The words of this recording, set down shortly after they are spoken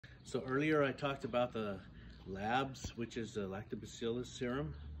So earlier I talked about the labs, which is the Lactobacillus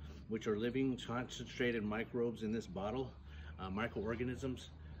serum, which are living concentrated microbes in this bottle,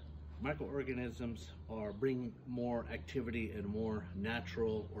 microorganisms. Microorganisms bring more activity and more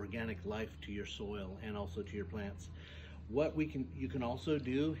natural organic life to your soil and also to your plants. What you can also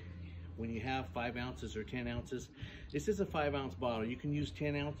do when you have 5 ounces or 10 ounces, this is a 5-ounce bottle. You can use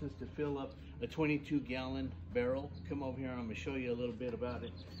 10 ounces to fill up a 22-gallon barrel. Come over here, I'm gonna show you a little bit about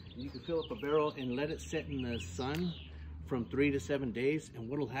it. You can fill up a barrel and let it sit in the sun from 3 to 7 days. And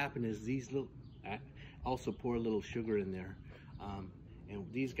what'll happen is these little, also pour a little sugar in there. And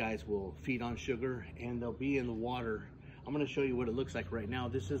these guys will feed on sugar and they'll be in the water. I'm gonna show you what it looks like right now.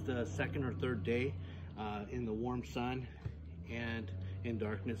 This is the 2nd or 3rd day in the warm sun and in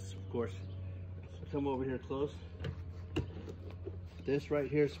darkness, of course. Come over here close. This right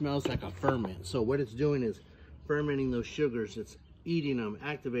here smells like a ferment. So what it's doing is fermenting those sugars. It's eating them,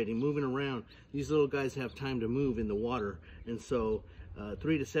 activating, moving around. These little guys have time to move in the water. And so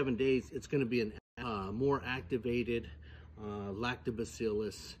 3 to 7 days, it's gonna be a more activated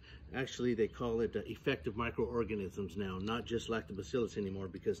lactobacillus. Actually, they call it effective microorganisms now, not just lactobacillus anymore,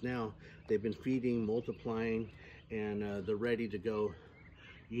 because now they've been feeding, multiplying, and they're ready to go.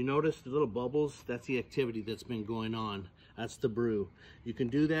 You notice the little bubbles? That's the activity that's been going on. That's the brew. You can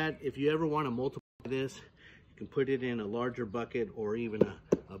do that if you ever want to multiply this. You can put it in a larger bucket or even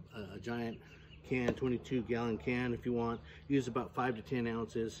a giant can, 22-gallon can if you want. Use about 5 to 10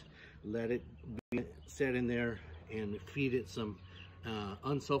 ounces. Let it be set in there and feed it some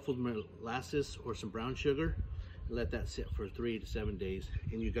unsulfured molasses or some brown sugar. Let that sit for 3 to 7 days,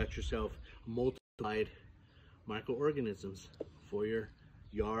 and you got yourself multiplied microorganisms for your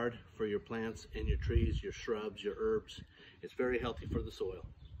yard, for your plants and your trees, your shrubs, your herbs. It's very healthy for the soil.